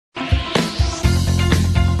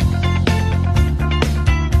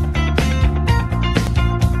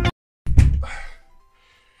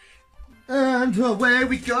And away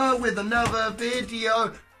we go with another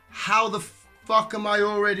video. How the fuck am I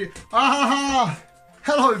already?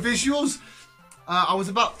 Hello visuals. I was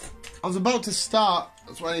about to start.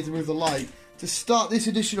 That's why I need to move the light to start this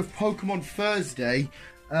edition of Pokemon Thursday.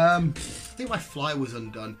 I think my fly was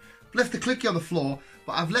undone. Left the clicky on the floor,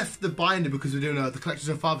 but I've left the binder because we're doing the collection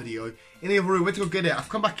so far video in the other room. Went to go get it. I've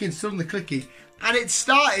come back in, stood on the clicky, and it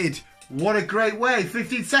started. What a great way!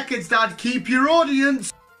 15 seconds, Dad. Keep your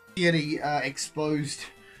audience. Any exposed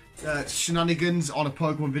shenanigans on a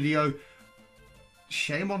Pokemon video?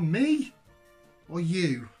 Shame on me or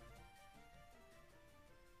you?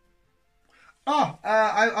 Oh,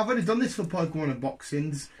 I've only done this for Pokemon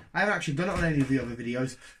unboxings. I haven't actually done it on any of the other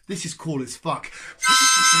videos. This is cool as fuck.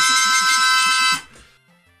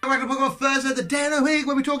 Welcome to Pokemon Thursday, the day of the week,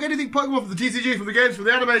 where we talk anything Pokemon from the TCG, from the games, from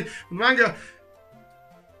the anime, from the manga,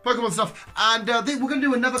 Pokemon stuff. And we're going to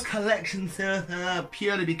do another collection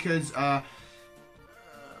purely because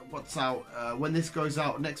what's out when this goes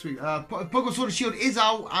out next week. Pokemon Sword and Shield is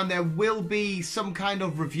out, and there will be some kind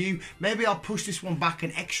of review. Maybe I'll push this one back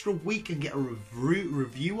an extra week and get a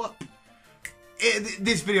review up.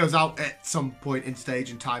 This video's out at some point in stage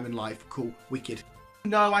and time in life. Cool, wicked.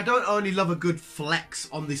 No, I don't only love a good flex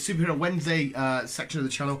on the Superhero Wednesday section of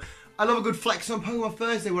the channel. I love a good flex on Pokemon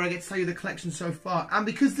Thursday, where I get to tell you the collection so far. And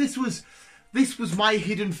because this was my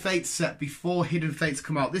Hidden Fates set before Hidden Fates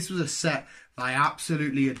come out. This was a set that I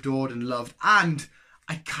absolutely adored and loved, and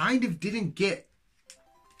I kind of didn't get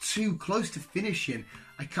too close to finishing.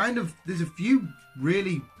 There's a few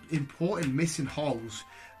really important missing holes,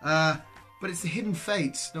 but it's the Hidden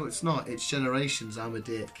Fates. No, it's not. It's Generations. I'm a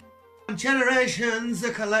dick. Generations, the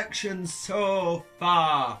collection so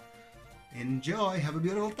far. Enjoy. Have a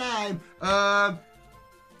beautiful time.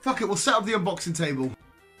 Fuck it. We'll set up the unboxing table.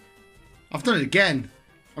 I've done it again.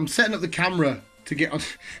 I'm setting up the camera to get on.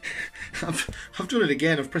 I've done it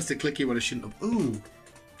again. I've pressed the clicky when I shouldn't have. Ooh,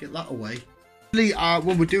 get that away.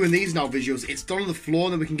 When we're doing these now visuals, it's done on the floor,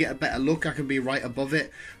 and then we can get a better look. I can be right above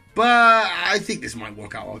it. But I think this might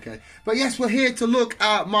work out okay. But yes, we're here to look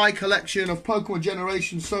at my collection of Pokemon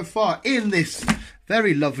Generations so far in this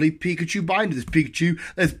very lovely Pikachu binder. There's Pikachu,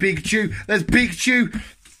 there's Pikachu, there's Pikachu.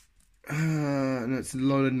 No, it's a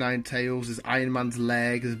load of Ninetales. There's Iron Man's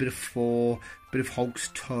leg. There's a bit of Four, a bit of Hulk's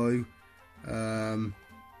toe.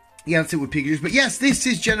 Yeah, that's it with Pikachu. But yes, this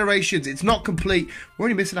is Generations. It's not complete. We're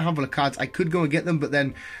only missing a handful of cards. I could go and get them, but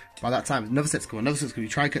then by that time, another set's coming. Another set's going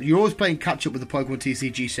to be You're always playing catch up with the Pokemon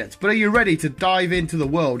TCG sets. But are you ready to dive into the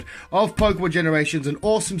world of Pokemon Generations? An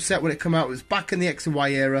awesome set when it came out. It was back in the X and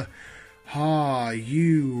Y era. Are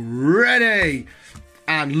you ready?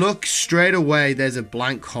 And look straight away, there's a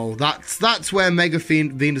blank hole. That's where Mega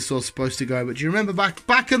Venusaur's supposed to go. But do you remember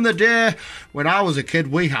back in the day when I was a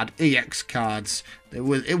kid, we had EX cards. It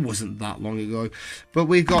wasn't that long ago. But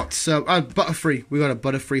we got Butterfree. We got a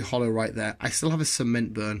Butterfree holo right there. I still have a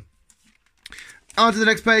cement burn. On to the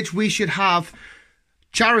next page, we should have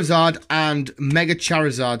Charizard and Mega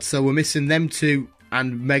Charizard. So we're missing them two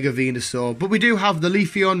and Mega Venusaur. But we do have the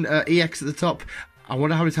Leafeon EX at the top. I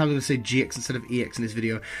wonder how many times I'm going to say GX instead of EX in this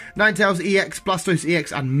video. Ninetales EX, Blastoise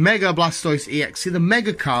EX, and Mega Blastoise EX. See, the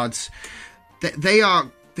Mega cards, they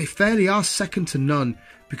fairly are second to none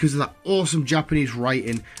because of that awesome Japanese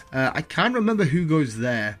writing. I can't remember who goes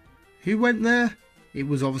there. Who went there? It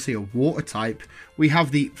was obviously a water type. We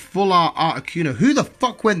have the Full Art Articuno. Who the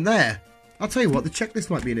fuck went there? I'll tell you what, the checklist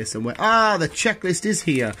might be in here somewhere. Ah, the checklist is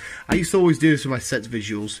here. I used to always do this with my sets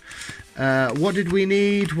visuals. What did we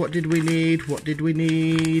need? What did we need? What did we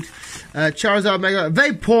need? Charizard, Mega,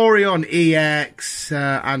 Vaporeon EX,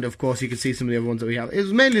 and of course you can see some of the other ones that we have. It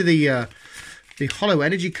was mainly the Holo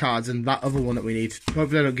Energy cards and that other one that we need.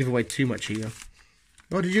 Hopefully I don't give away too much here.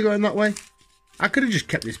 Oh, did you go in that way? I could have just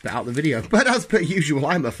kept this bit out of the video, but as per usual,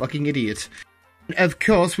 I'm a fucking idiot. Of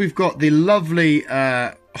course, we've got the lovely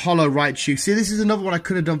Holo Raichu. See, this is another one I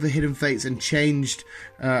could have done for Hidden Fates and changed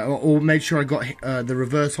or made sure I got the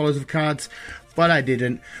reverse holos of cards, but I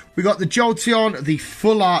didn't. We got the Jolteon, the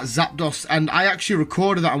Full Art Zapdos, and I actually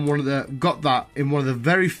recorded that on got that in one of the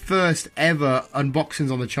very first ever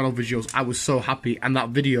unboxings on the channel visuals. I was so happy, and that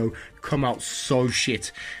video come out so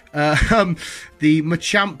shit. The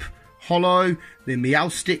Machamp Holo, the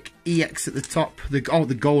Meowstic EX at the top, the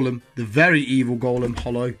Golem, the very evil Golem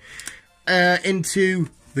Holo, into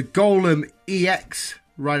the Golem EX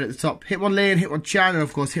right at the top. Hitmonlee and Hitmonchan, and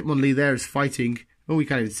of course Hitmonlee there is fighting. Oh, we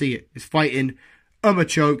can't even see it. It's fighting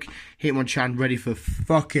Machoke. Hitmonchan ready for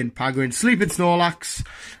fucking Pagrin. Sleeping Snorlax,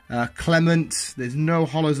 Clement. There's no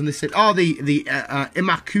holos on this set. Oh, the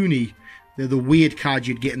Imakuni. They're the weird card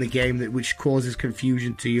you'd get in the game which causes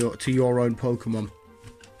confusion to your own Pokemon.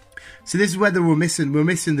 So this is where we're missing. We're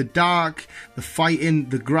missing the dark, the fighting,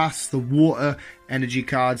 the grass, the water energy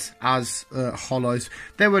cards as holos.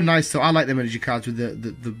 They were nice, though. I like them energy cards with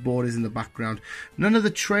the borders in the background. None of the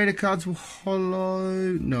trainer cards were holo.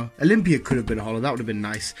 No, Olympia could have been a holo. That would have been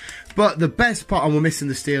nice. But the best part, and we're missing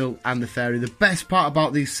the steel and the fairy. The best part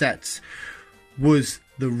about these sets was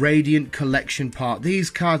the Radiant Collection part. These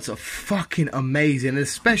cards are fucking amazing, and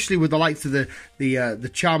especially with the likes of the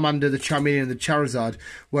Charmander, the Charmeleon, and the Charizard,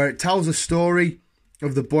 where it tells a story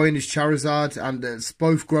of the boy and his Charizard, and it's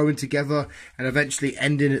both growing together and eventually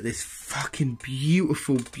ending at this fucking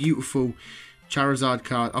beautiful, beautiful Charizard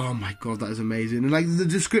card. Oh my god, that is amazing. And like the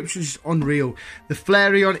description is unreal. The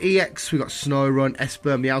Flareon EX, we got Snorunt,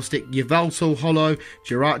 Esper, Meowstic, Yveltal Holo,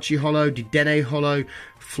 Jirachi Holo, Dedenne Holo,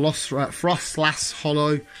 Frostlass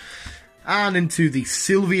Holo, and into the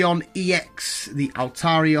Sylveon EX, the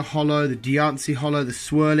Altaria Holo, the Diancie Holo, the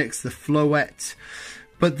Swirlix, the Floette.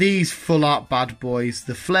 But these full art bad boys,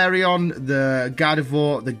 the Flareon, the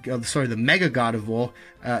Gardevoir, the Mega Gardevoir,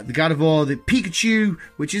 the Gardevoir, the Pikachu,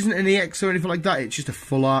 which isn't an EX or anything like that, it's just a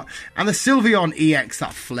full art, and the Sylveon EX,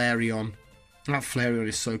 that Flareon. That Flareon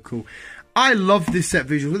is so cool. I love this set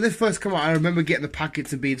visual. When they first come out, I remember getting the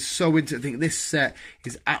packets and being so into it. I think this set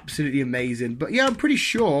is absolutely amazing. But yeah, I'm pretty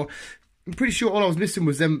sure all I was missing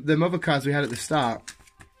was them other cards we had at the start.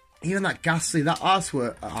 Even that Ghastly, that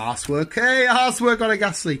artwork on a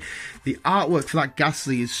Ghastly. The artwork for that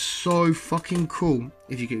Ghastly is so fucking cool.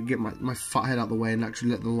 If you can get my fat head out of the way and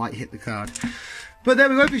actually let the light hit the card. But there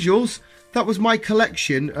we go, visuals. That was my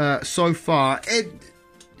collection so far.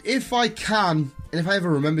 If I can, and if I ever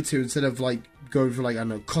remember to, instead of like going for like, I don't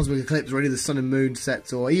know, Cosmic Eclipse or any of the Sun and Moon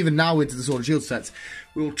sets, or even now into the Sword and Shield sets,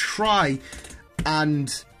 we'll try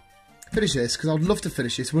and finish this, because I'd love to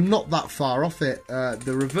finish this. We're not that far off it.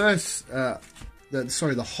 The reverse,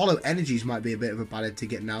 the holo energies might be a bit of a bad head to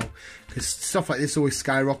get now, because stuff like this always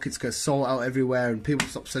skyrockets, because sold out everywhere, and people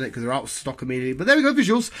stop selling it because they're out of stock immediately. But there we go,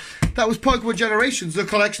 visuals. That was Pokemon Generations, the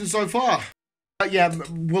collection so far. Yeah,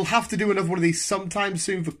 we'll have to do another one of these sometime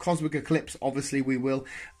soon for Cosmic Eclipse. Obviously, we will.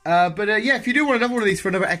 But yeah, if you do want another one of these for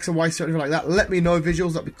another X and Y set or anything like that, let me know,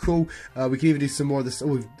 visuals. That'd be cool. We can even do some more of this.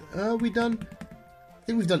 Oh, we done? I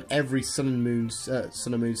think we've done every Sun and Moon set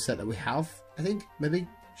that we have. I think, maybe,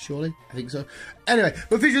 surely, I think so. Anyway,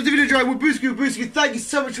 but visuals, if you enjoyed, we're Boosky. Thank you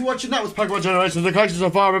so much for watching. That was Pokemon Generations, the collection so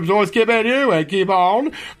far. Remember to always keep it you and keep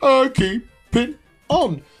on, keeping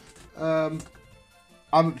on.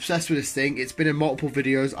 I'm obsessed with this thing. It's been in multiple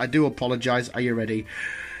videos. I do apologise. Are you ready?